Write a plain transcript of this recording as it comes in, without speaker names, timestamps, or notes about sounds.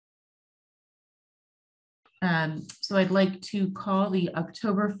So I'd like to call the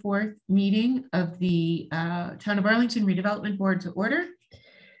October 4th meeting of the Town of Arlington Redevelopment Board to order.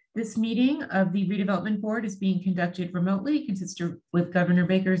 This meeting of the Redevelopment Board is being conducted remotely, consistent with Governor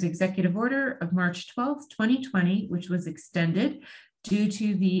Baker's executive order of March 12th, 2020, which was extended due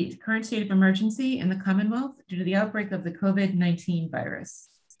to the current state of emergency in the Commonwealth due to the outbreak of the COVID-19 virus.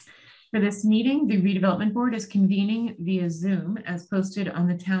 For this meeting, the Redevelopment Board is convening via Zoom as posted on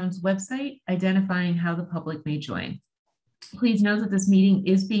the town's website, identifying how the public may join. Please note that this meeting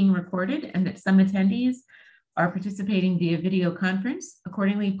is being recorded and that some attendees are participating via video conference.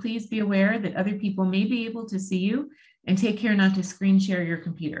 Accordingly, please be aware that other people may be able to see you and take care not to screen share your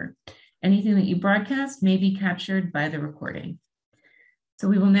computer. Anything that you broadcast may be captured by the recording. So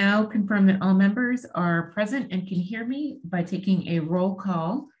we will now confirm that all members are present and can hear me by taking a roll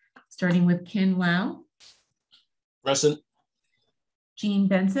call, starting with Kin Lau. Present. Jean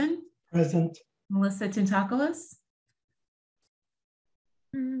Benson. Present. Melissa Tintakoulis.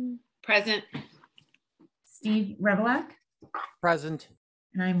 Present. Steve Revelak. Present.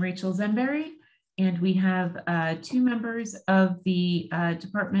 And I'm Rachel Zenberry. And we have two members of the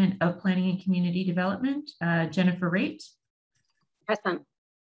Department of Planning and Community Development, Jennifer Raitt. Present.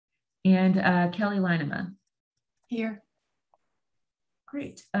 And Kelly Linema. Here.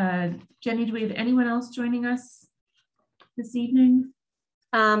 Great. Jenny, do we have anyone else joining us this evening?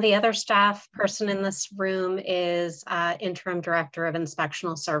 The other staff person in this room is Interim Director of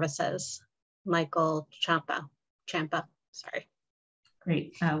Inspectional Services, Michael Champa, sorry.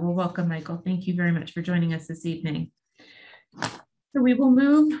 Great. Well, welcome, Michael. Thank you very much for joining us this evening. So we will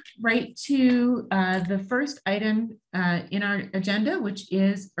move right to the first item in our agenda, which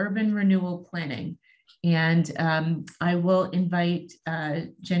is urban renewal planning. And I will invite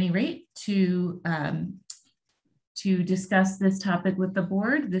Jenny Raitt to discuss this topic with the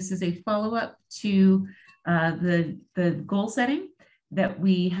board. This is a follow-up to the goal setting that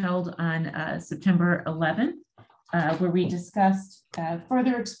we held on September 11th, where we discussed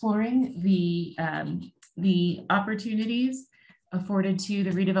further exploring the opportunities afforded to the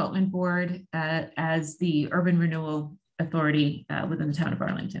Redevelopment Board as the urban renewal authority within the town of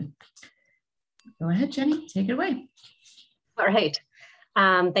Arlington. Go ahead, Jenny, take it away. All right.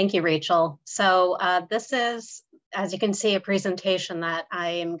 Thank you, Rachel. So this is, as you can see, a presentation that I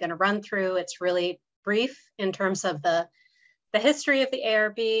am going to run through. It's really brief in terms of the history of the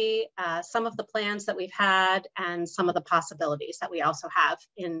ARB, some of the plans that we've had, and some of the possibilities that we also have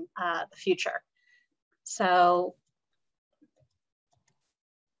in the future. So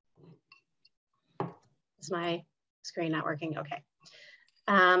is my screen not working? Okay.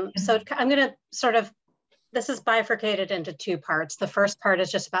 So I'm going to sort of, this is bifurcated into two parts. The first part is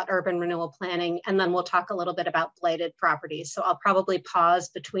just about urban renewal planning, and then we'll talk a little bit about blighted properties. So I'll probably pause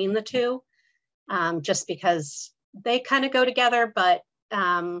between the two just because they kind of go together, but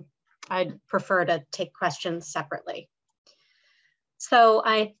I'd prefer to take questions separately. So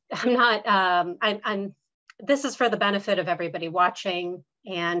this is for the benefit of everybody watching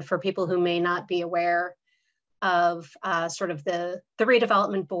and for people who may not be aware of sort of the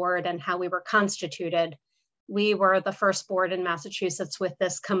Redevelopment Board and how we were constituted. We were the first board in Massachusetts with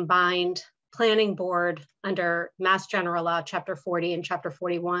this combined planning board under Mass General Law, Chapter 40 and Chapter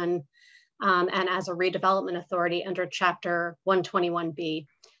 41, and as a redevelopment authority under Chapter 121B.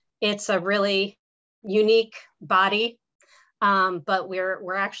 It's a really unique body, but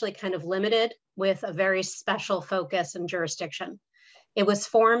we're actually kind of limited with a very special focus and jurisdiction. It was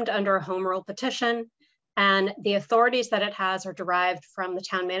formed under a home rule petition, and the authorities that it has are derived from the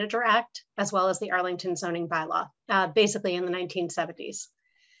Town Manager Act, as well as the Arlington zoning bylaw, basically in the 1970s.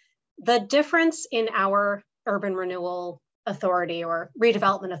 The difference in our urban renewal authority, or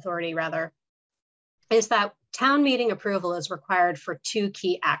redevelopment authority rather, is that town meeting approval is required for two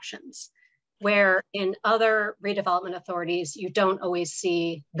key actions, where in other redevelopment authorities, you don't always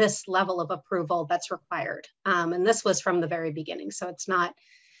see this level of approval that's required. And this was from the very beginning. So it's not,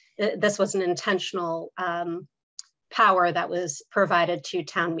 this was an intentional power that was provided to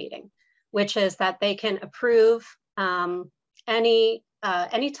town meeting, which is that they can approve anytime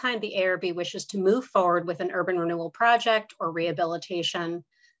the ARB wishes to move forward with an urban renewal project or rehabilitation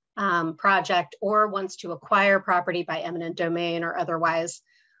project, or wants to acquire property by eminent domain or otherwise,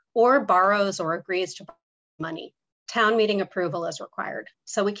 or borrows or agrees to borrow money. Town meeting approval is required.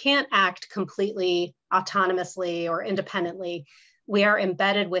 So we can't act completely autonomously or independently. We are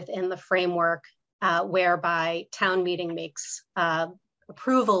embedded within the framework whereby town meeting makes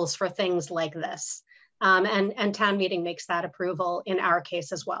approvals for things like this. And town meeting makes that approval in our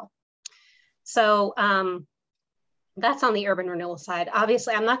case as well. So that's on the urban renewal side.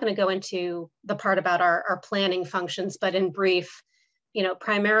 Obviously, I'm not going to go into the part about our planning functions, but in brief,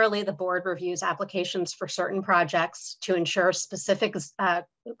 primarily the board reviews applications for certain projects to ensure specific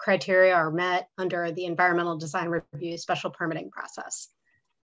criteria are met under the environmental design review special permitting process.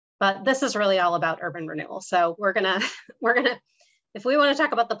 But this is really all about urban renewal. So we're gonna, if we want to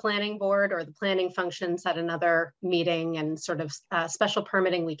talk about the planning board or the planning functions at another meeting and sort of special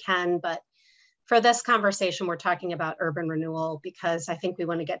permitting, we can, but for this conversation, we're talking about urban renewal because I think we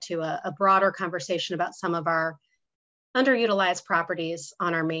want to get to a broader conversation about some of our underutilized properties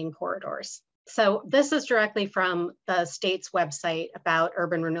on our main corridors. So this is directly from the state's website about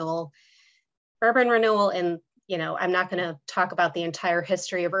urban renewal. Urban renewal in, I'm not going to talk about the entire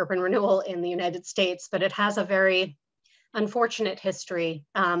history of urban renewal in the United States, but it has a very unfortunate history,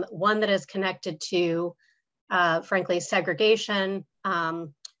 one that is connected to, frankly, segregation,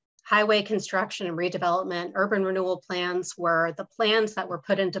 highway construction and redevelopment. Urban renewal plans were the plans that were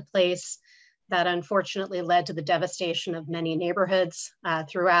put into place that unfortunately led to the devastation of many neighborhoods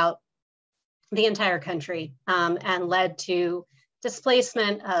throughout the entire country and led to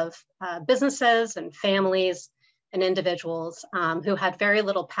displacement of businesses and families and individuals who had very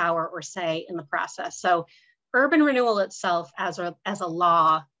little power or say in the process. So urban renewal itself as a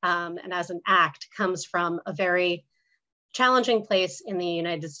law and as an act comes from a very challenging place in the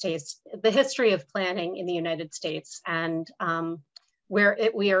United States, the history of planning in the United States, and where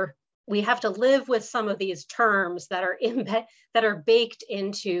we have to live with some of these terms that are baked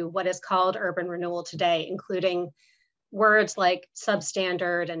into what is called urban renewal today, including words like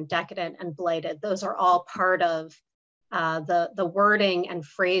substandard and decadent and blighted. Those are all part of the wording and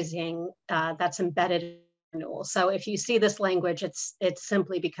phrasing that's embedded in renewal. So if you see this language, it's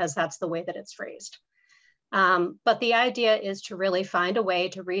simply because that's the way that it's phrased. But the idea is to really find a way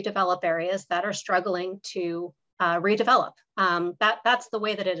to redevelop areas that are struggling to redevelop. That's the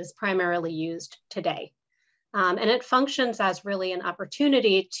way that it is primarily used today. And it functions as really an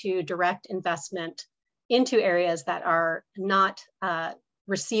opportunity to direct investment into areas that are not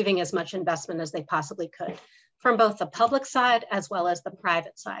receiving as much investment as they possibly could from both the public side as well as the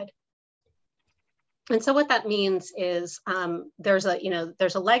private side. And so what that means is there's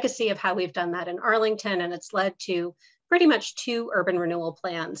a legacy of how we've done that in Arlington, and it's led to pretty much 2 urban renewal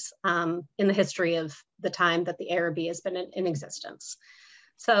plans in the history of the time that the ARB has been in existence.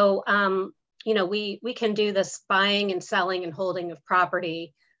 So, we can do this buying and selling and holding of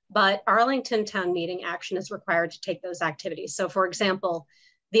property, but Arlington Town Meeting action is required to take those activities. So for example,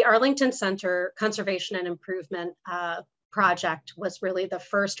 the Arlington Center Conservation and Improvement project was really the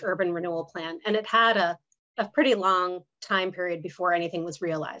first urban renewal plan, and it had a pretty long time period before anything was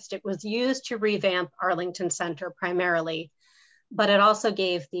realized. It was used to revamp Arlington Center primarily, but it also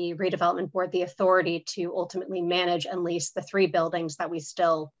gave the redevelopment board the authority to ultimately manage and lease the 3 buildings that we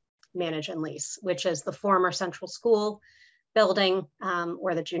still manage and lease, which is the former Central School building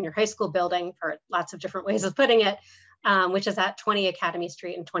or the junior high school building, for lots of different ways of putting it, which is at 20 Academy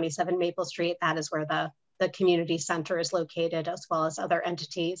Street and 27 Maple Street. That is where the community center is located, as well as other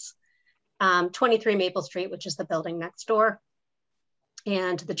entities. 23 Maple Street, which is the building next door,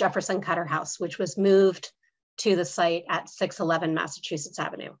 and the Jefferson Cutter House, which was moved to the site at 611 Massachusetts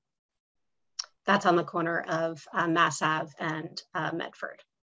Avenue. That's on the corner of Mass Ave and Medford.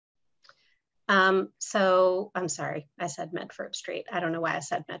 So I'm sorry, I said Medford Street. I don't know why I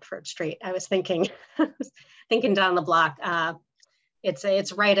said Medford Street. I was thinking, down the block.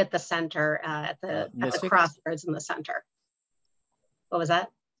 It's right at the center, at the crossroads in the center. What was that?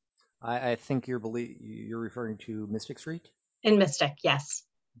 I think you're referring to Mystic Street? In Mystic, yes.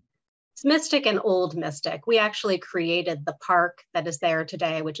 It's Mystic and Old Mystic. We actually created the park that is there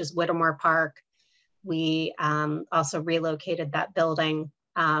today, which is Whittemore Park. We also relocated that building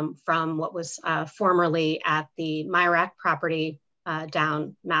from what was formerly at the Myrack property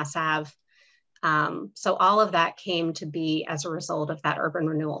down Mass Ave. So all of that came to be as a result of that urban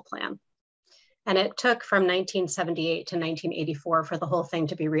renewal plan. And it took from 1978 to 1984 for the whole thing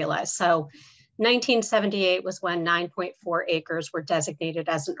to be realized. So 1978 was when 9.4 acres were designated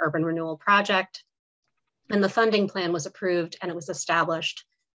as an urban renewal project. And the funding plan was approved and it was established.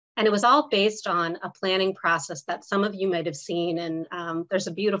 And it was all based on a planning process that some of you might have seen. And there's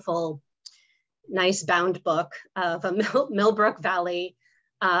a beautiful, nice bound book of a Millbrook Valley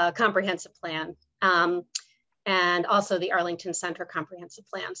comprehensive plan. And also the Arlington Center comprehensive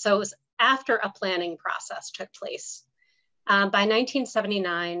plan. So it was after a planning process took place. By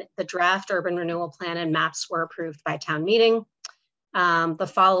 1979, the draft urban renewal plan and maps were approved by town meeting.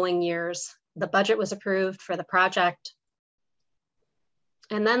 The following years, the budget was approved for the project.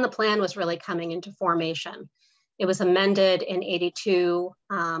 And then the plan was really coming into formation. It was amended in 82.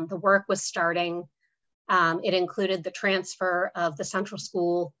 The work was starting. It included the transfer of the central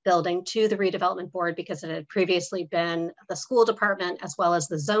school building to the redevelopment board because it had previously been the school department, as well as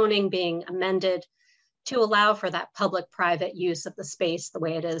the zoning being amended to allow for that public-private use of the space the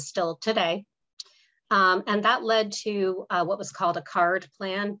way it is still today. And that led to what was called a CARD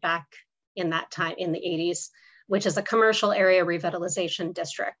plan back in that time in the 80s, which is a commercial area revitalization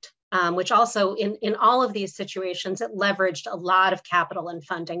district, which also in all of these situations, it leveraged a lot of capital and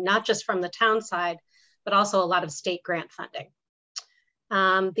funding, not just from the town side, but also a lot of state grant funding.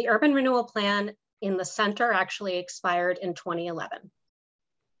 The urban renewal plan in the center actually expired in 2011.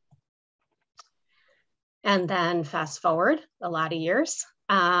 And then fast forward a lot of years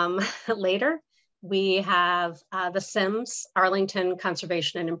later, we have the SIMS, Arlington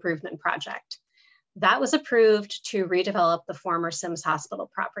Conservation and Improvement Project. That was approved to redevelop the former SIMS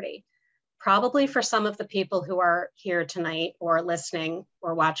hospital property. Probably for some of the people who are here tonight or listening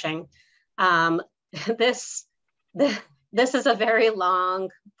or watching, this is a very long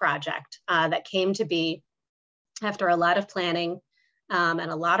project that came to be after a lot of planning and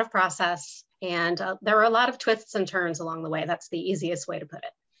a lot of process. And there were a lot of twists and turns along the way. That's the easiest way to put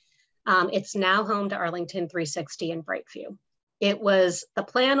it. It's now home to Arlington 360 in Brightview. The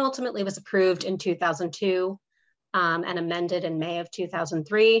plan ultimately was approved in 2002 and amended in May of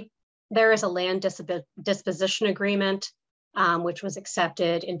 2003. There is a land disposition agreement, which was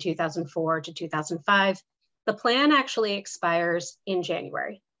accepted in 2004 to 2005. The plan actually expires in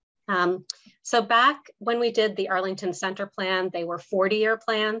January. So back when we did the Arlington Center plan, they were 40-year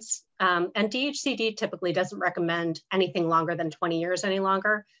plans, and DHCD typically doesn't recommend anything longer than 20 years any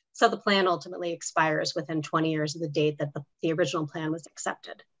longer. So the plan ultimately expires within 20 years of the date that the original plan was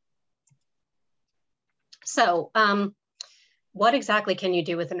accepted. So what exactly can you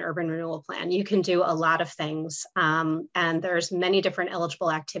do with an urban renewal plan? You can do a lot of things, and there's many different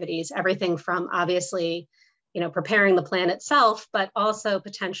eligible activities, everything from obviously preparing the plan itself, but also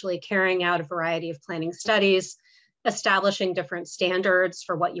potentially carrying out a variety of planning studies, establishing different standards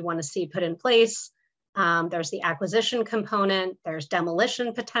for what you want to see put in place. There's the acquisition component, there's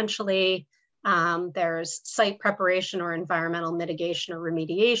demolition potentially, there's site preparation or environmental mitigation or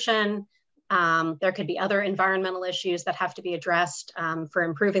remediation. There could be other environmental issues that have to be addressed for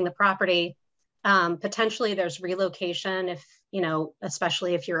improving the property. Potentially there's relocation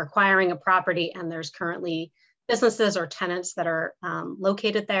especially if you're acquiring a property and there's currently businesses or tenants that are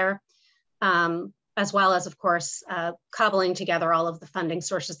located there, as well as, of course, cobbling together all of the funding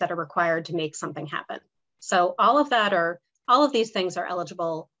sources that are required to make something happen. So all of these things are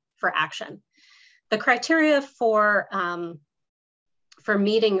eligible for action. The criteria for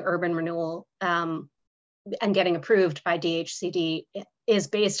meeting urban renewal and getting approved by DHCD is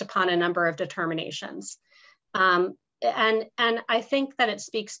based upon a number of determinations. And I think that it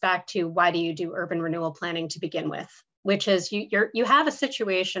speaks back to why do you do urban renewal planning to begin with, which is you have a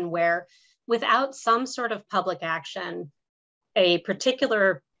situation where without some sort of public action, a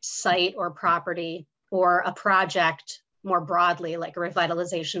particular site or property or a project more broadly, like a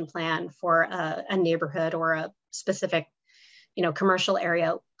revitalization plan for a neighborhood or a specific commercial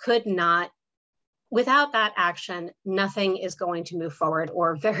area could not, without that action, nothing is going to move forward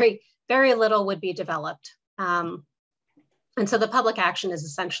or very, very little would be developed. And so the public action is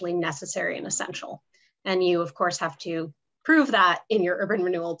essentially necessary and essential. And you, of course, have to prove that in your urban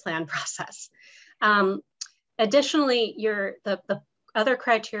renewal plan process. Additionally, the other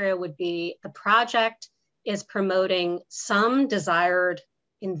criteria would be the project is promoting some desired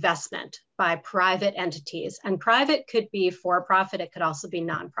investment by private entities. And private could be for-profit, it could also be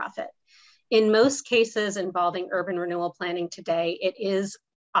nonprofit. In most cases involving urban renewal planning today, it is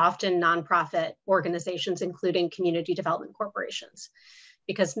often nonprofit organizations, including community development corporations,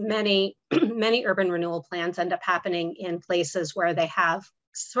 because many urban renewal plans end up happening in places where they have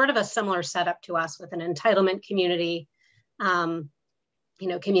sort of a similar setup to us with an entitlement community,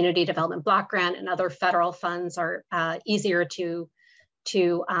 community development block grant and other federal funds are easier to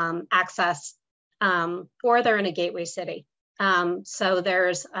access, or they're in a gateway city. So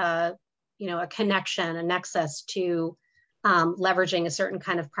there's a connection, a nexus to leveraging a certain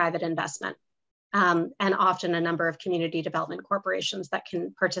kind of private investment, and often a number of community development corporations that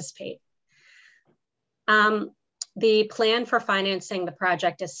can participate. The plan for financing the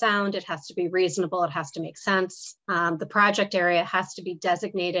project is sound. It has to be reasonable. It has to make sense. The project area has to be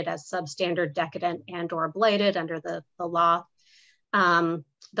designated as substandard, decadent, and or blighted under the law.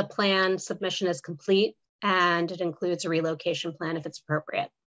 The plan submission is complete and it includes a relocation plan if it's appropriate.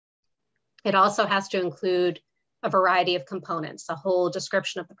 It also has to include a variety of components, a whole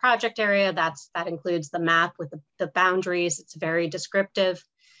description of the project area. That includes the map with the boundaries. It's very descriptive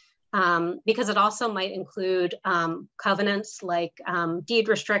because it also might include covenants like deed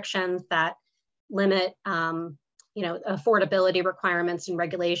restrictions that limit affordability requirements and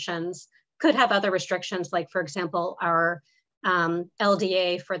regulations. Could have other restrictions, like, for example, our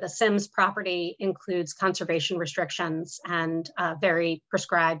LDA for the Sims property includes conservation restrictions and very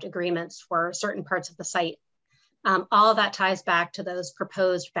prescribed agreements for certain parts of the site. All of that ties back to those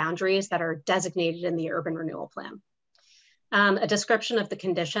proposed boundaries that are designated in the urban renewal plan. A description of the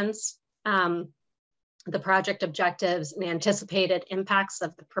conditions, the project objectives and anticipated impacts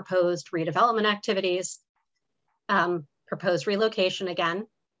of the proposed redevelopment activities, proposed relocation again,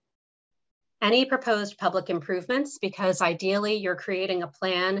 any proposed public improvements, because ideally you're creating a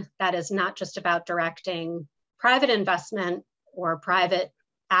plan that is not just about directing private investment or private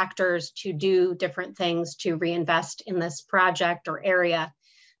actors to do different things to reinvest in this project or area,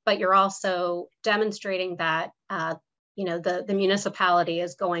 but you're also demonstrating that the municipality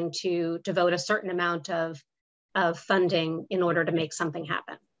is going to devote a certain amount of funding in order to make something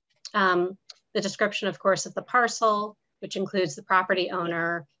happen. The description, of course, of the parcel, which includes the property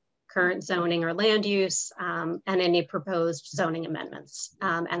owner, current zoning or land use, and any proposed zoning amendments,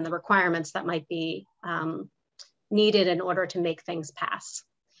 and the requirements that might be needed in order to make things pass.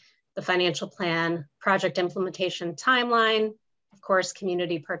 The financial plan, project implementation timeline, of course,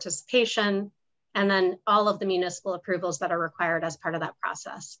 community participation, and then all of the municipal approvals that are required as part of that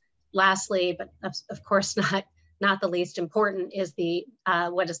process. Lastly, but of course not the least important, is the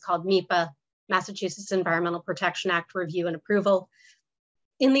what is called MEPA, Massachusetts Environmental Protection Act review and approval.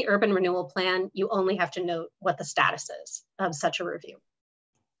 In the urban renewal plan, you only have to note what the status is of such a review.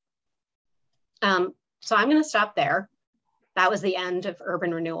 So I'm going to stop there. That was the end of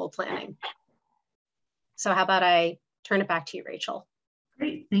urban renewal planning. So how about I turn it back to you, Rachel?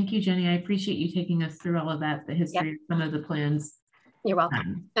 Great, thank you, Jenny. I appreciate you taking us through all of that, the history of some of the plans. You're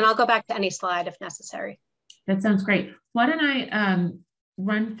welcome. And I'll go back to any slide if necessary. That sounds great. Why don't I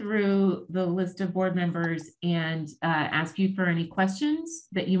run through the list of board members and ask you for any questions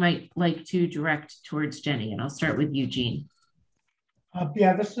that you might like to direct towards Jenny. And I'll start with you, Jean.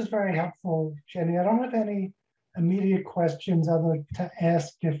 Yeah, this is very helpful, Jenny. I don't have any immediate questions other to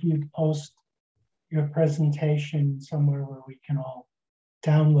ask if you'd post your presentation somewhere where we can all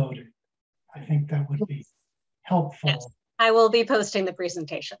download it. I think that would be helpful. Yes, I will be posting the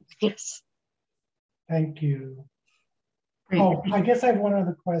presentation. Yes. Thank you. Great. Oh, I guess I have one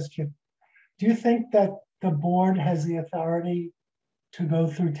other question. Do you think that the board has the authority to go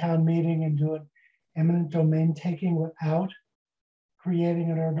through town meeting and do an eminent domain taking without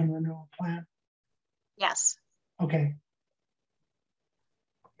creating an urban renewal plan? Yes. Okay.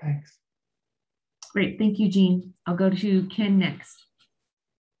 Thanks. Great, thank you, Jean. I'll go to Ken next.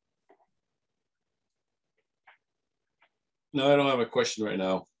 No, I don't have a question right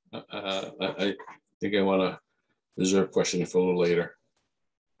now. I think I want to reserve a question for a little later.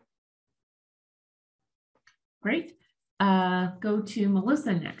 Great. Go to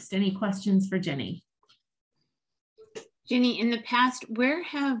Melissa next. Any questions for Jenny? Jenny, in the past, where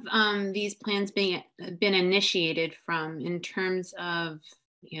have these plans been initiated from in terms of,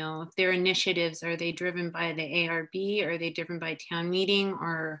 if their initiatives, are they driven by the ARB? Are they driven by town meeting,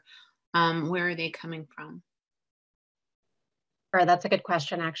 or where are they coming from? Sure, that's a good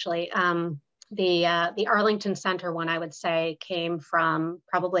question, actually. The Arlington Center one, I would say, came from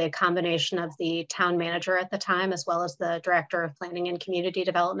probably a combination of the town manager at the time, as well as the director of planning and community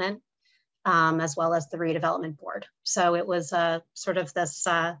development, as well as the redevelopment board. So it was sort of this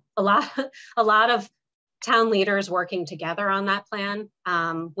a lot of town leaders working together on that plan,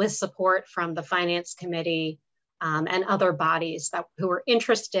 with support from the finance committee and other bodies who were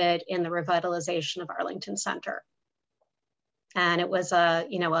interested in the revitalization of Arlington Center. And it was an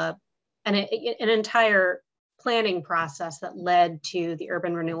entire planning process that led to the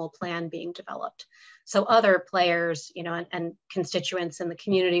urban renewal plan being developed. So other players, and constituents in the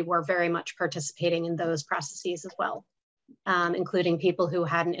community were very much participating in those processes as well, including people who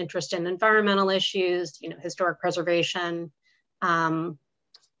had an interest in environmental issues, historic preservation, pretty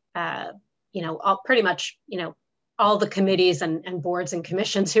much, all the committees and boards and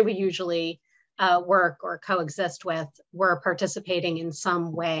commissions who we usually work or coexist with were participating in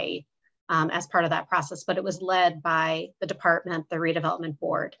some way as part of that process, but it was led by the department, the redevelopment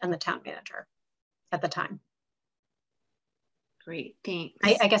board, and the town manager at the time. Great, thanks.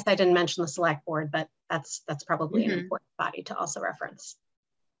 I guess I didn't mention the select board, but that's probably an important body to also reference.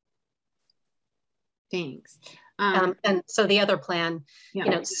 Thanks. And so the other plan,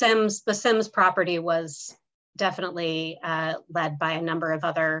 the Sims property was definitely led by a number of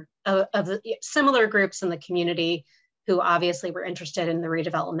other of the similar groups in the community who obviously were interested in the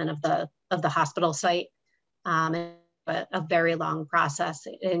redevelopment of the hospital site. A very long process.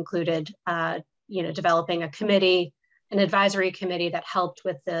 It included, developing a committee, an advisory committee that helped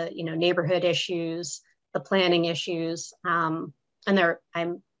with the, neighborhood issues, the planning issues. And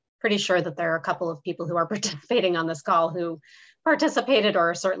I'm pretty sure that there are a couple of people who are participating on this call who participated or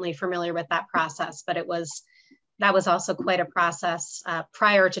are certainly familiar with that process, but that was also quite a process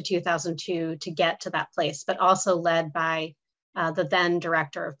prior to 2002 to get to that place, but also led by the then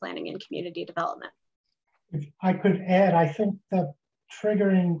Director of Planning and Community Development. If I could add, I think the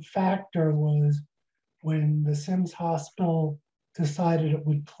triggering factor was when the Sims Hospital decided it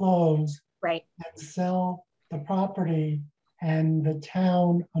would close, right, and sell the property, and the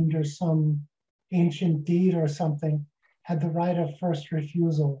town, under some ancient deed or something, had the right of first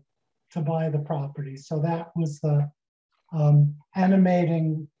refusal to buy the property. So that was the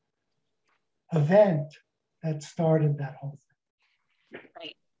animating event that started that whole thing.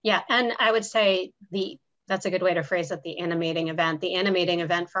 Right. Yeah, and I would say that's a good way to phrase it, the animating event. The animating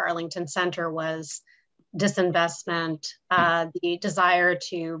event for Arlington Center was disinvestment, the desire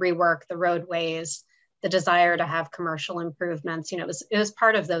to rework the roadways, the desire to have commercial improvements. It was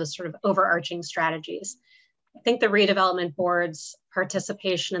part of those sort of overarching strategies. I think the redevelopment board's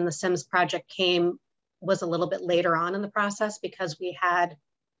participation in the Sims project was a little bit later on in the process because we had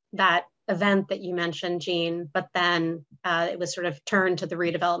that event that you mentioned, Jean, but then it was sort of turned to the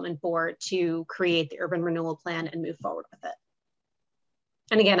redevelopment board to create the urban renewal plan and move forward with it.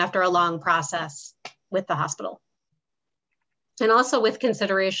 And again, after a long process with the hospital. And also with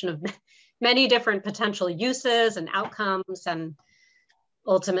consideration of many different potential uses and outcomes, and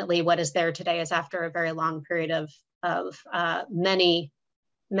ultimately what is there today is after a very long period of many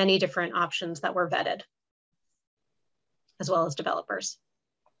different options that were vetted, as well as developers.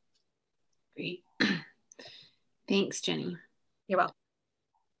 Great. Thanks, Jenny. You're welcome.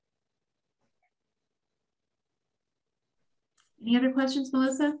 Any other questions,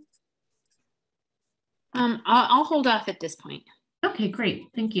 Melissa? I'll hold off at this point. Okay, great.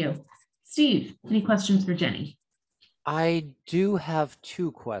 Thank you. Steve, any questions for Jenny? I do have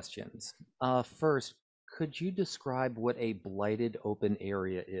two questions. First, could you describe what a blighted open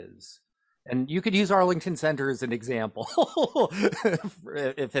area is? And you could use Arlington Center as an example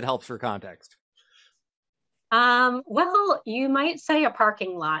if it helps for context. Well, you might say a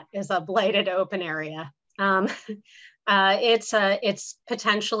parking lot is a blighted open area. It's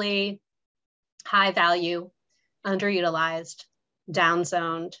potentially high value, underutilized,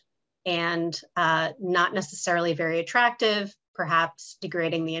 downzoned, and not necessarily very attractive, perhaps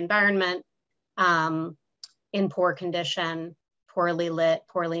degrading the environment, in poor condition, poorly lit,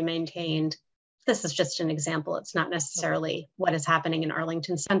 poorly maintained. This is just an example. It's not necessarily what is happening in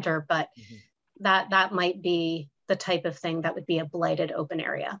Arlington Center, but that might be the type of thing that would be a blighted open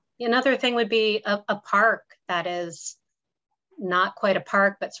area. Another thing would be a park that is not quite a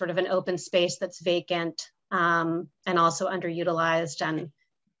park, but sort of an open space that's vacant and also underutilized,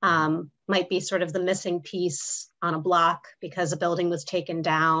 and might be sort of the missing piece on a block because a building was taken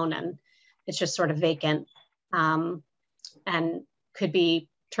down and it's just sort of vacant, and could be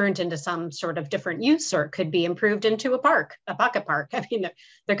turned into some sort of different use, or it could be improved into a park, a pocket park. I mean,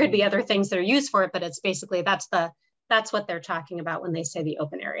 there could be other things that are used for it, but it's basically, that's what they're talking about when they say the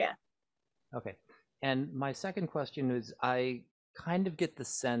open area. Okay. And my second question is, I kind of get the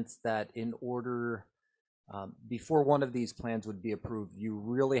sense that in order, before one of these plans would be approved, you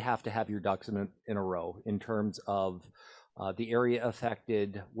really have to have your ducks in a row in terms of the area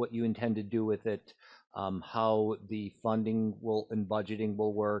affected, what you intend to do with it, how the funding and budgeting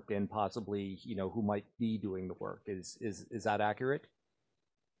will work, and possibly, who might be doing the work. Is that accurate?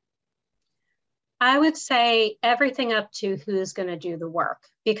 I would say everything up to who's going to do the work,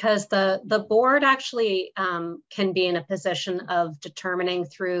 because the board actually can be in a position of determining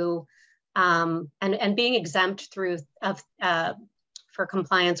through and being exempt through for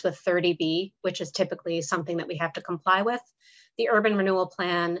compliance with 30B, which is typically something that we have to comply with. The urban renewal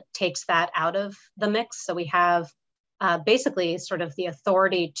plan takes that out of the mix. So we have basically sort of the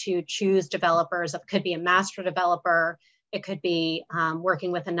authority to choose developers. It could be a master developer. It could be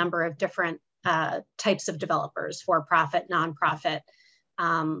working with a number of different types of developers, for-profit, nonprofit,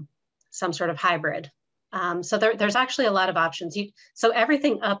 some sort of hybrid. So there's actually a lot of options. So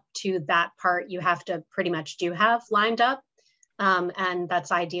everything up to that part, you have to pretty much have lined up. And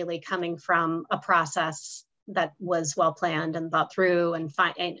that's ideally coming from a process that was well planned and thought through, and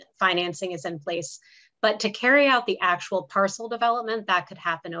financing is in place. But to carry out the actual parcel development, that could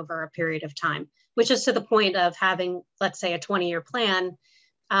happen over a period of time. which is to the point of having, let's say, a 20-year plan.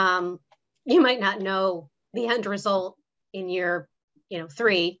 You might not know the end result in year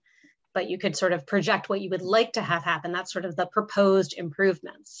 3, but you could sort of project what you would like to have happen. That's sort of the proposed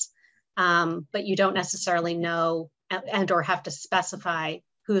improvements. But you don't necessarily know and or have to specify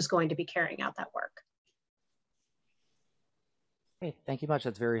who's going to be carrying out that work. Great, thank you much.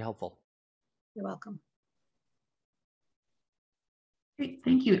 That's very helpful. You're welcome. Great,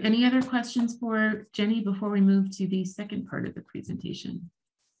 thank you. Any other questions for Jenny before we move to the second part of the presentation?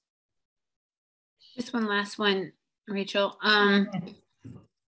 Just one last one, Rachel.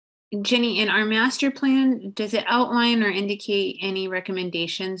 Jenny, in our master plan, does it outline or indicate any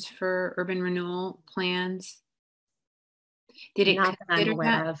recommendations for urban renewal plans? Did it Not that I'm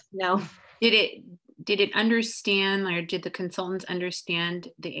aware of, no. Did it understand, or did the consultants understand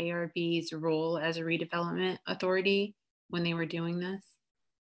the ARB's role as a redevelopment authority when they were doing this?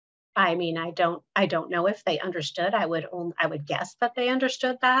 I mean, I don't know if they understood. I would guess that they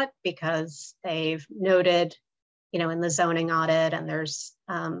understood that, because they've noted, in the zoning audit, and there's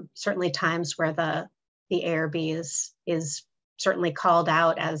certainly times where the ARB is certainly called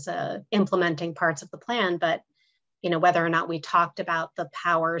out as implementing parts of the plan. But whether or not we talked about the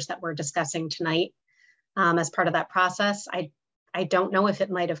powers that we're discussing tonight as part of that process, I don't know if it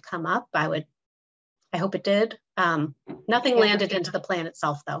might have come up. I hope it did. Nothing landed into the plan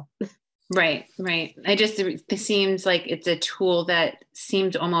itself, though. Right. It seems like it's a tool that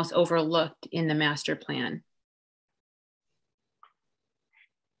seemed almost overlooked in the master plan.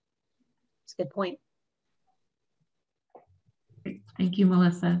 That's a good point. Thank you,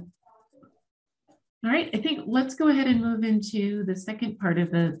 Melissa. All right, I think let's go ahead and move into the second part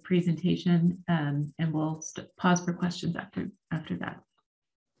of the presentation, and we'll pause for questions after that.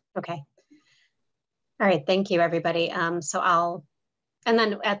 Okay. All right, thank you, everybody. And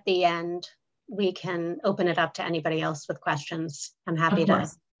then at the end, we can open it up to anybody else with questions. I'm happy to.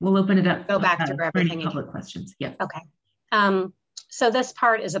 We'll open it up. Go back through everything. For any public questions, yeah. Okay. So this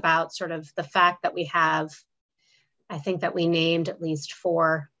part is about sort of the fact that we have, I think that we named at least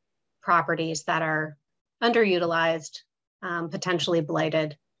 4 properties that are underutilized, potentially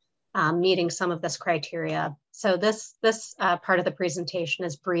blighted, meeting some of this criteria. So this part of the presentation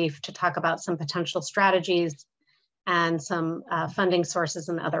is brief to talk about some potential strategies and some funding sources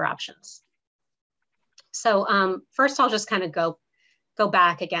and other options. So first, I'll just kind of go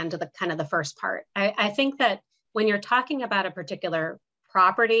back again to the first part. I think that when you're talking about a particular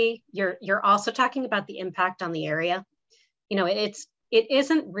property, you're also talking about the impact on the area. It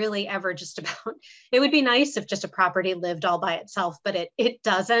isn't really ever just about, it would be nice if just a property lived all by itself, but it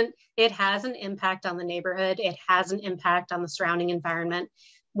doesn't. It has an impact on the neighborhood. It has an impact on the surrounding environment.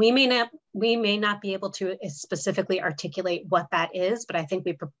 We may not be able to specifically articulate what that is, but I think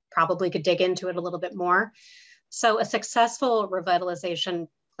we probably could dig into it a little bit more. So a successful revitalization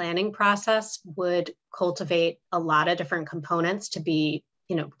planning process would cultivate a lot of different components to be,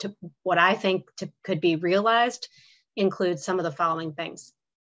 to what I think could be realized, includes some of the following things.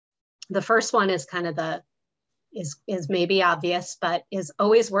 The first one is kind of is maybe obvious, but is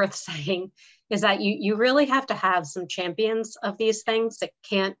always worth saying, is that you really have to have some champions of these things.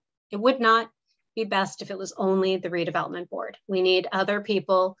 It would not be best if it was only the redevelopment board. We need other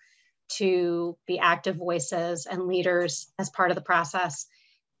people to be active voices and leaders as part of the process.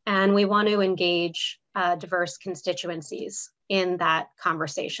 And we want to engage diverse constituencies in that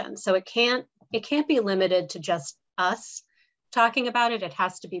conversation. So it can't be limited to just us talking about it. It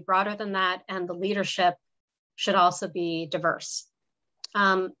has to be broader than that. And the leadership should also be diverse.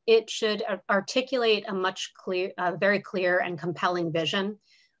 It should articulate a very clear and compelling vision.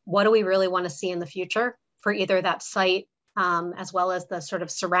 What do we really want to see in the future for either that site as well as the sort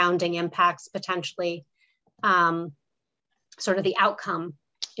of surrounding impacts, potentially sort of the outcome,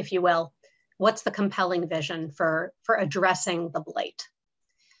 if you will. What's the compelling vision for addressing the blight?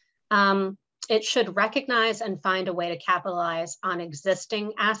 It should recognize and find a way to capitalize on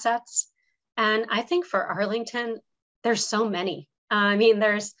existing assets. And I think for Arlington, there's so many. I mean,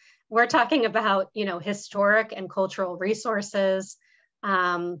 we're talking about, historic and cultural resources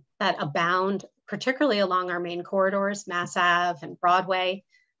that abound, particularly along our main corridors, Mass Ave and Broadway.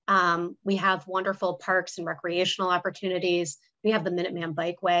 We have wonderful parks and recreational opportunities. We have the Minuteman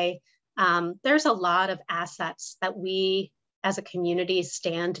Bikeway. There's a lot of assets that we as a community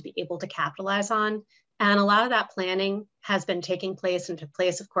stand to be able to capitalize on. And a lot of that planning has been taking place and took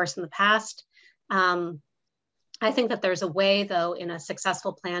place, of course, in the past. I think that there's a way, though, in a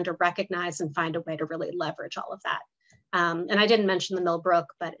successful plan to recognize and find a way to really leverage all of that. And I didn't mention the Millbrook,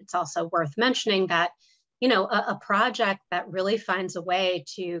 but it's also worth mentioning that a project that really finds a way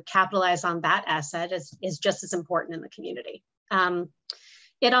to capitalize on that asset is just as important in the community.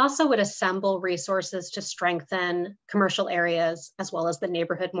 It also would assemble resources to strengthen commercial areas as well as the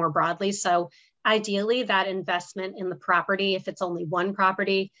neighborhood more broadly. So ideally, that investment in the property, if it's only one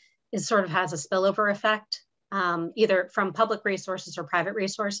property, is sort of has a spillover effect, either from public resources or private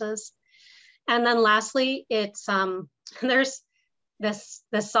resources. And then lastly, it's there's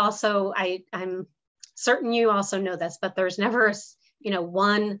this also, I'm certain you also know this, but there's never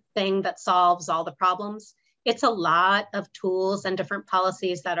one thing that solves all the problems. It's a lot of tools and different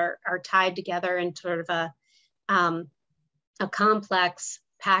policies that are tied together in sort of a complex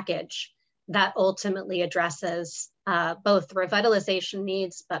package that ultimately addresses both the revitalization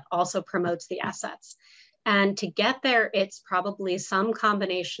needs, but also promotes the assets. And to get there, it's probably some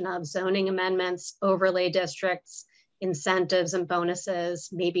combination of zoning amendments, overlay districts, incentives and bonuses,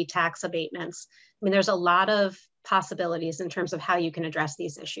 maybe tax abatements. I mean, there's a lot of possibilities in terms of how you can address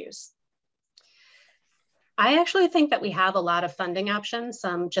these issues. I actually think that we have a lot of funding options.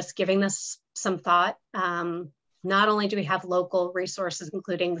 Just giving this some thought. Not only do we have local resources,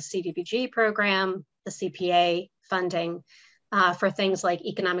 including the CDBG program, the CPA funding for things like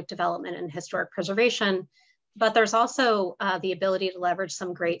economic development and historic preservation, but there's also the ability to leverage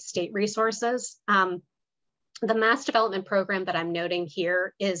some great state resources. The mass development program that I'm noting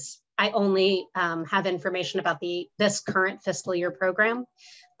here is, I only have information about this current fiscal year program,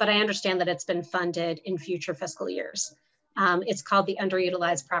 but I understand that it's been funded in future fiscal years. It's called the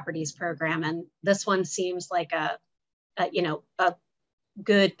Underutilized Properties Program, and this one seems like a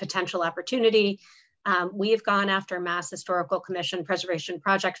good potential opportunity. We've gone after Mass Historical Commission Preservation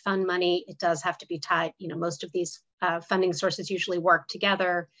Project Fund money. It does have to be tied, most of these funding sources usually work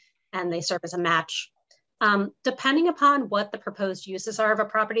together and they serve as a match. Depending upon what the proposed uses are of a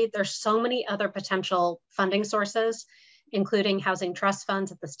property, there's so many other potential funding sources, including housing trust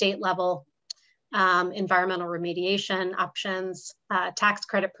funds at the state level, environmental remediation options, tax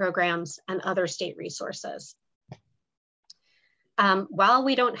credit programs, and other state resources. While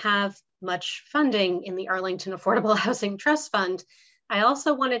we don't have much funding in the Arlington Affordable Housing Trust Fund, I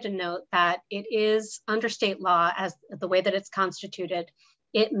also wanted to note that it is under state law, as the way that it's constituted.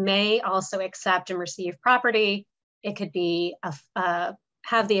 It may also accept and receive property. It could be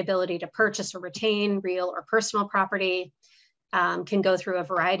have the ability to purchase or retain real or personal property, can go through a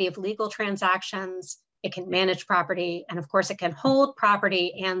variety of legal transactions. It can manage property, and of course it can hold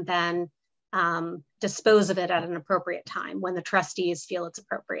property and then dispose of it at an appropriate time when the trustees feel it's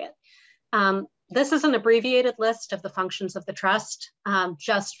appropriate. This is an abbreviated list of the functions of the trust,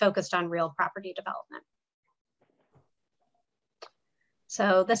 just focused on real property development.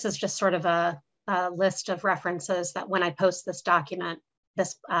 So this is just sort of a list of references that when I post this document,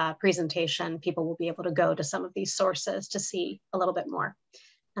 this presentation, people will be able to go to some of these sources to see a little bit more.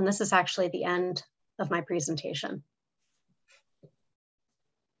 And this is actually the end of my presentation.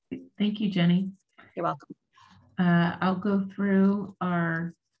 Thank you, Jenny. You're welcome. I'll go through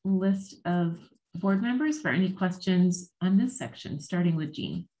our list of board members for any questions on this section, starting with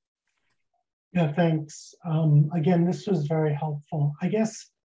Jean. Yeah, thanks. Again, this was very helpful. I guess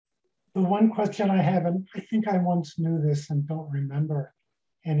the one question I have, and I think I once knew this and don't remember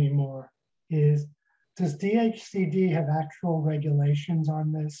anymore, is does DHCD have actual regulations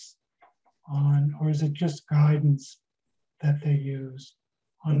on this, or is it just guidance that they use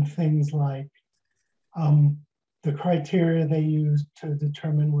on things like the criteria they use to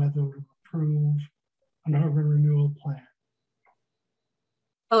determine whether to approve an urban renewal plan?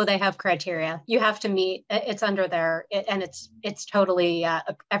 Oh, they have criteria. You have to meet, it's under there, and it's totally,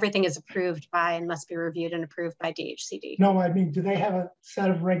 everything is approved by and must be reviewed and approved by DHCD. No, I mean, do they have a set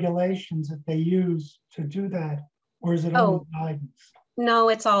of regulations that they use to do that? Or is it only guidance? No,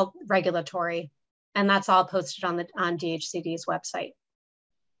 it's all regulatory, and that's all posted on DHCD's website.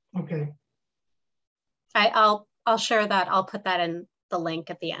 Okay. I'll share that. I'll put that in the link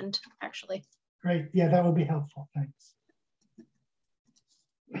at the end, actually. Great. Yeah, that would be helpful. Thanks.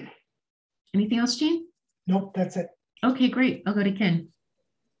 Anything else, Jean? Nope, that's it. Okay, great. I'll go to Ken.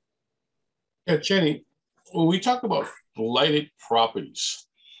 Yeah, Jenny, when we talk about blighted properties,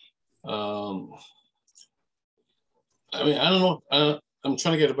 I mean, I don't know. I'm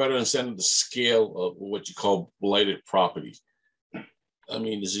trying to get a better understanding of the scale of what you call blighted property. I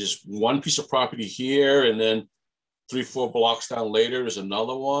mean, is just one piece of property here, and then 3-4 blocks down later is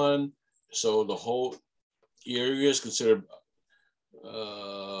another one? So the whole area is considered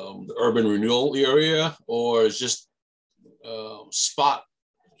the urban renewal area, or is just spot?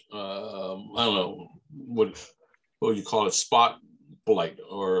 I don't know what would you call it, spot blight,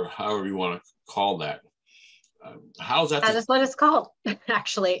 or however you want to call that. How's that? That is what it's called,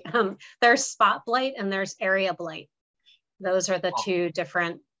 actually. There's spot blight and there's area blight. Those are the two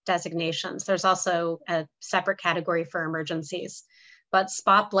different designations. There's also a separate category for emergencies, but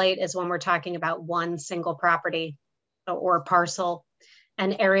spot blight is when we're talking about one single property or parcel.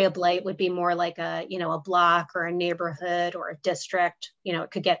 And area blight would be more like a, you know, a block or a neighborhood or a district. You know,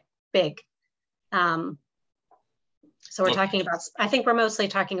 it could get big. So we're talking about, I think we're mostly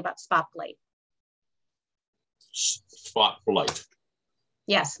talking about spot blight. Spot blight.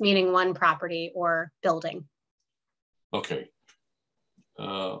 Yes, meaning one property or building. Okay.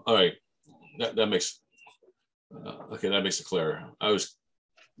 All right. That makes okay. That makes it clearer. I was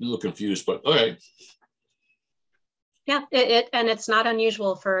a little confused, but all right. Yeah, and it's not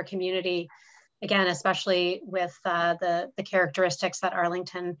unusual for a community, again, especially with the characteristics that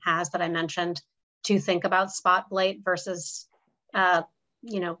Arlington has that I mentioned, to think about spot blight versus,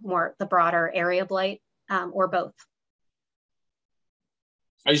 you know, more the broader area blight, or both.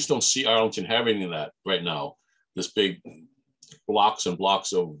 I just don't see Arlington having that right now. This big blocks and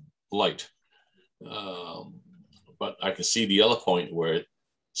blocks of blight. But I can see the other point where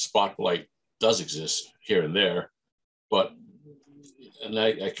spot blight does exist here and there. But and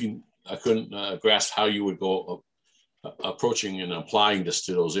I couldn't grasp how you would go approaching and applying this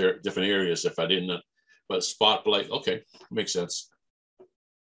to those different areas if I didn't. But spot blight, okay, makes sense.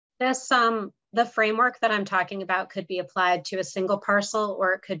 This the framework that I'm talking about could be applied to a single parcel,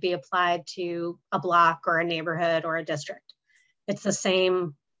 or it could be applied to a block or a neighborhood or a district. It's the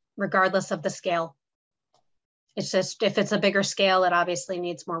same regardless of the scale. It's just if it's a bigger scale, it obviously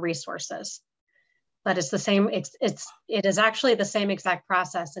needs more resources. But it's the same, it is actually the same exact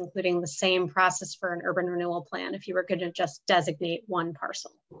process, including the same process for an urban renewal plan if you were going to just designate one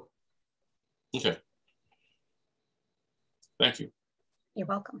parcel. Okay. Thank you. You're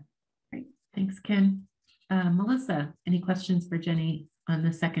welcome. Great. Thanks, Ken. Melissa, any questions for Jenny on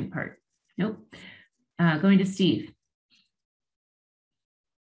the second part? Nope. Going to Steve.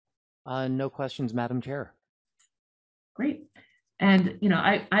 No questions, Madam Chair. Great. And, you know,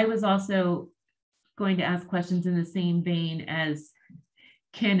 I was also going to ask questions in the same vein as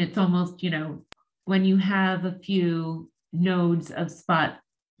Ken. It's almost, you know, when you have a few nodes of spot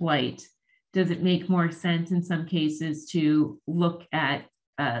blight, does it make more sense in some cases to look at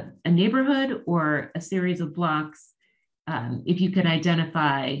a neighborhood or a series of blocks? If you could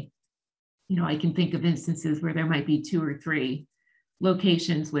identify, you know, I can think of instances where there might be 2 or 3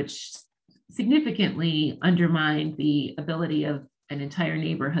 locations which significantly undermine the ability of an entire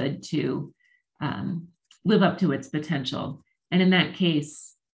neighborhood to live up to its potential. And in that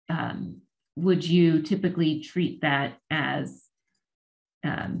case, would you typically treat that as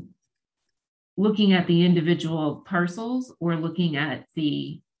looking at the individual parcels or looking at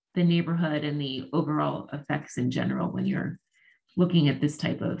the neighborhood and the overall effects in general when you're looking at this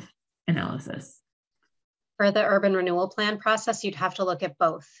type of analysis? For the urban renewal plan process, you'd have to look at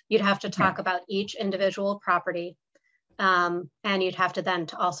both. You'd have to talk about each individual property, and you'd have to then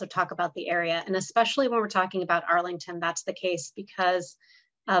also talk about the area. And especially when we're talking about Arlington, that's the case because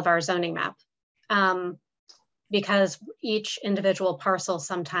of our zoning map. Because each individual parcel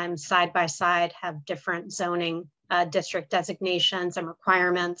sometimes side by side have different zoning district designations and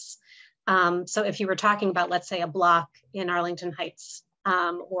requirements. So if you were talking about, let's say, a block in Arlington Heights,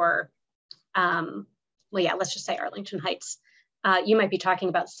 well, yeah, let's just say Arlington Heights, you might be talking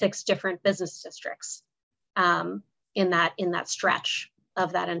about 6 different business districts in that stretch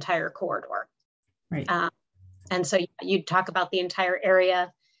of that entire corridor. Right. And so you'd talk about the entire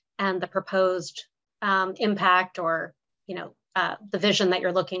area and the proposed impact, or, you know, the vision that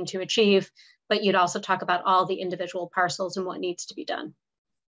you're looking to achieve, but you'd also talk about all the individual parcels and what needs to be done.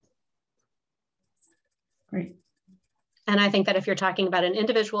 Great. And I think that if you're talking about an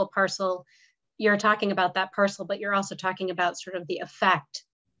individual parcel, you're talking about that parcel, but you're also talking about sort of the effect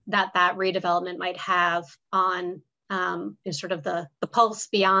that that redevelopment might have on sort of the pulse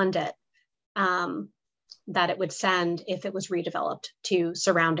beyond it, that it would send if it was redeveloped to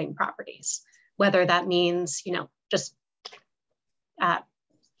surrounding properties. Whether that means, you know, just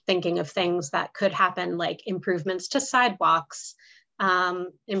thinking of things that could happen, like improvements to sidewalks,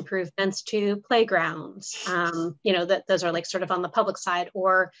 improvements to playgrounds, you know, that those are like sort of on the public side,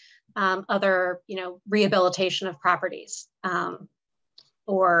 or other, you know, rehabilitation of properties,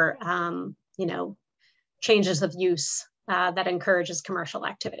 or, you know, changes of use that encourages commercial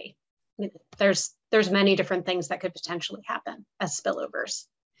activity. There's many different things that could potentially happen as spillovers,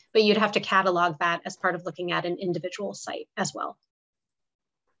 but you'd have to catalog that as part of looking at an individual site as well.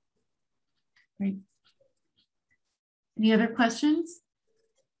 Great. Any other questions?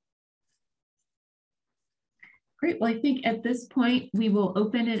 Great. Well, I think at this point, we will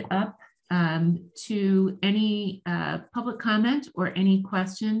open it up to any public comment or any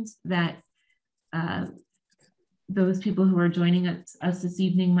questions that those people who are joining us this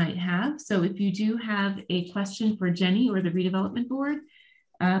evening might have. So if you do have a question for Jenny or the redevelopment board,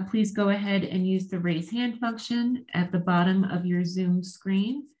 please go ahead and use the raise hand function at the bottom of your Zoom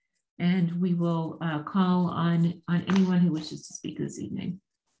screen, and we will call on anyone who wishes to speak this evening.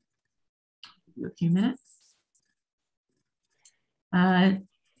 Give you a few minutes.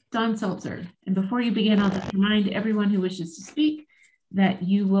 Don Seltzer, and before you begin, I'll just remind everyone who wishes to speak that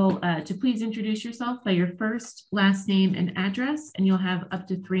you will to please introduce yourself by your first, last name, and address, and you'll have up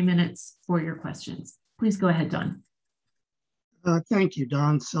to 3 minutes for your questions. Please go ahead, Don. Thank you,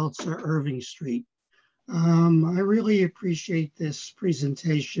 Don Seltzer, Irving Street. I really appreciate this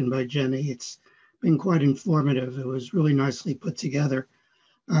presentation by Jenny. It's been quite informative. It was really nicely put together.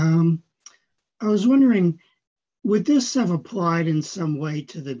 I was wondering, would this have applied in some way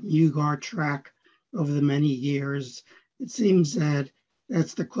to the Mugar track over the many years? It seems that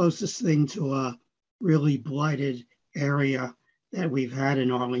that's the closest thing to a really blighted area that we've had in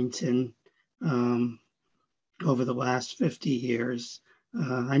Arlington over the last 50 years.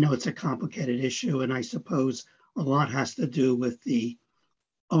 I know it's a complicated issue, and I suppose a lot has to do with the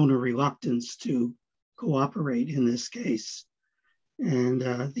owner reluctance to cooperate in this case. And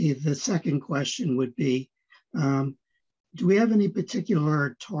the second question would be, do we have any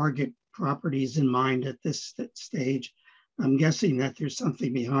particular target properties in mind at this stage? I'm guessing that there's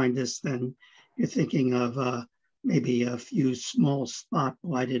something behind this. Then you're thinking of maybe a few small spot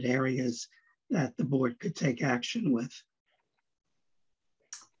blighted areas that the board could take action with.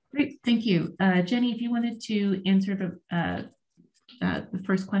 Great, thank you. Jenny, if you wanted to answer the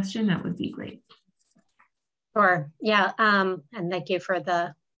first question, that would be great. Sure, yeah, and thank you for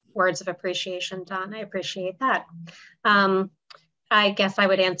the words of appreciation, Don. I appreciate that. I guess I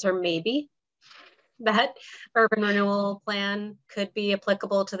would answer maybe that urban renewal plan could be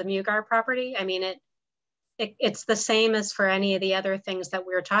applicable to the Mugar property. I mean, it's the same as for any of the other things that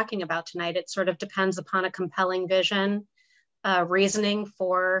we're talking about tonight. It sort of depends upon a compelling vision, reasoning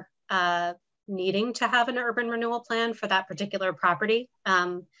for needing to have an urban renewal plan for that particular property.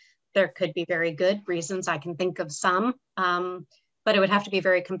 There could be very good reasons. I can think of some, but it would have to be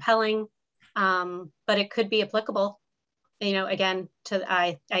very compelling, but it could be applicable. You know, again,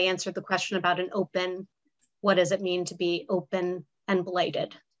 I answered the question about an open, what does it mean to be open and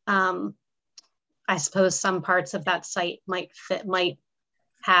blighted? I suppose some parts of that site might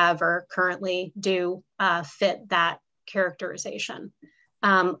have or currently do fit that characterization.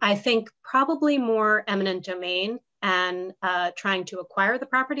 I think probably more eminent domain and trying to acquire the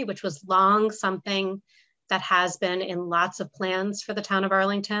property, which was long something that has been in lots of plans for the town of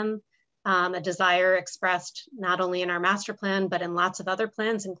Arlington. A desire expressed not only in our master plan, but in lots of other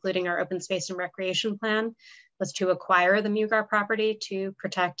plans, including our open space and recreation plan, was to acquire the Mugar property to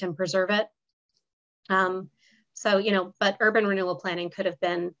protect and preserve it. So, you know, but urban renewal planning could have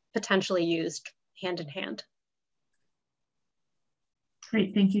been potentially used hand in hand.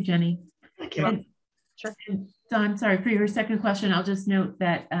 Great, thank you, Jenny. Thank you. And, sure. Don, sorry, for your second question, I'll just note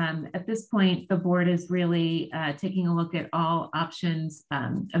that at this point, the board is really taking a look at all options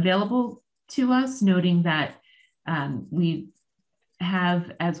available to us, noting that we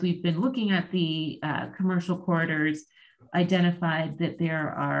have, as we've been looking at the commercial corridors, identified that there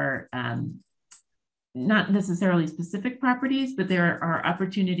are not necessarily specific properties, but there are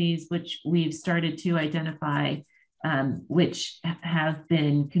opportunities which we've started to identify which have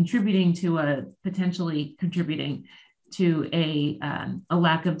been potentially contributing to a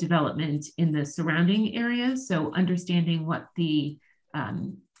lack of development in the surrounding areas. So understanding what the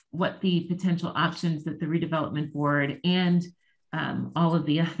potential options that the redevelopment board and all of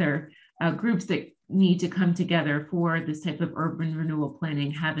the other groups that need to come together for this type of urban renewal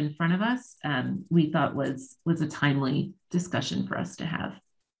planning have in front of us, we thought was a timely discussion for us to have.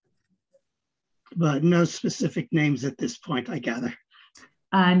 But no specific names at this point, I gather.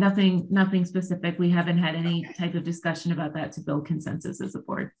 Nothing specific. We haven't had any type of discussion about that to build consensus as a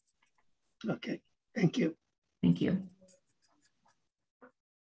board. Okay, thank you. Thank you.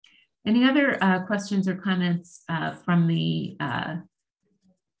 Any other questions or comments from the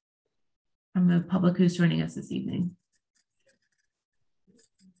public who's joining us this evening?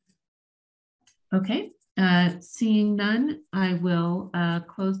 Okay, seeing none, I will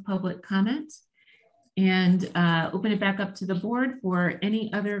close public comment and open it back up to the board for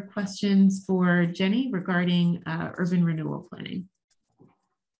any other questions for Jenny regarding urban renewal planning.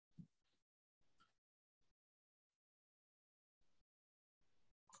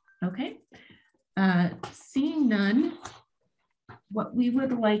 Okay, Seeing none, what we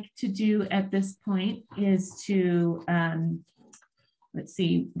would like to do at this point is to, let's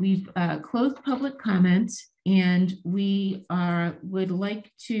see, we've closed public comment, and we would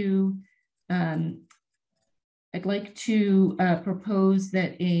like to, I'd like to propose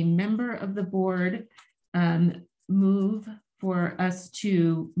that a member of the board move for us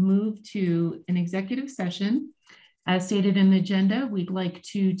to move to an executive session. As stated in the agenda, we'd like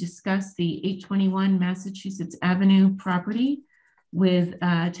to discuss the 821 Massachusetts Avenue property with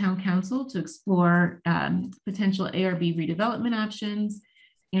town council to explore potential ARB redevelopment options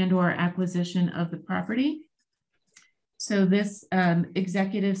and or acquisition of the property. So this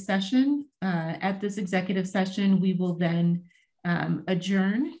executive session, at this executive session, we will then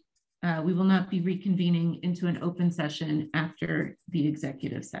adjourn. We will not be reconvening into an open session after the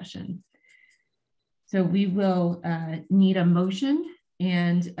executive session. So we will need a motion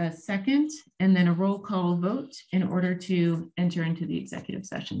and a second, and then a roll call vote in order to enter into the executive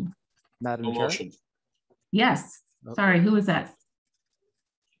session. Madam Chair? Yes. Okay. Sorry, who was that?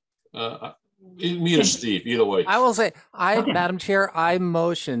 Me or Steve, either way. I will say, Okay. Madam Chair, I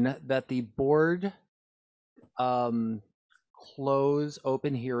motion that the board close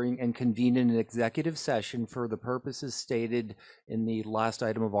open hearing and convene in an executive session for the purposes stated in the last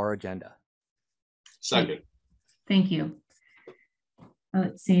item of our agenda. Second. Thank you.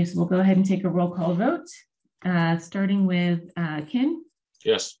 Let's see, so we'll go ahead and take a roll call vote, starting with Ken,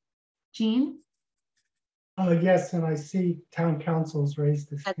 Yes. Jean, Yes, and I see town council's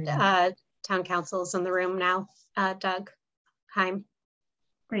raised his hand. Town council's in the room now. Doug Heim.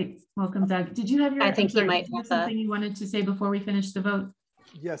 great, welcome Doug. Did you have your, I think he might did you have have something you wanted to say before we finish the vote?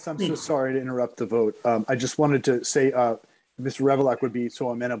 Yes, I'm Please. so sorry to interrupt the vote. I just wanted to say, Mr. Revelak would be so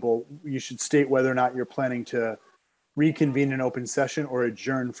amenable. You should state whether or not you're planning to reconvene an open session or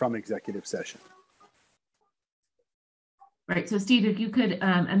adjourn from executive session. Right, so Steve, if you could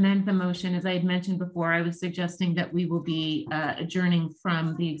amend the motion, as I had mentioned before, I was suggesting that we will be adjourning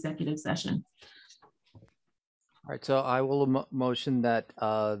from the executive session. All right, so I will motion that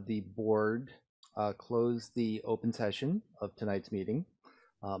the board close the open session of tonight's meeting,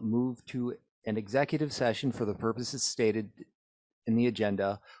 move to an executive session for the purposes stated in the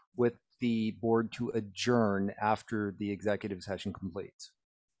agenda, with the board to adjourn after the executive session completes.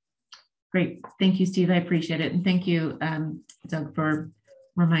 Great, thank you, Steve, I appreciate it. And thank you, Doug, for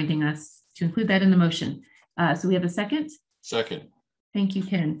reminding us to include that in the motion. So we have a second? Second. Thank you,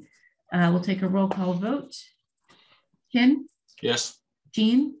 Ken. We'll take a roll call vote. Ken? Yes.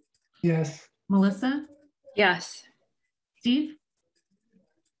 Jean? Yes. Melissa? Yes. Steve?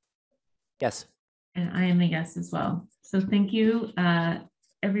 Yes. And I am a yes as well. So thank you,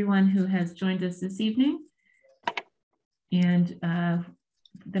 everyone who has joined us this evening, and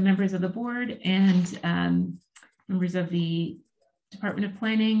the members of the board and members of the Department of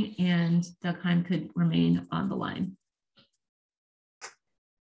Planning, and Doug Heim could remain on the line.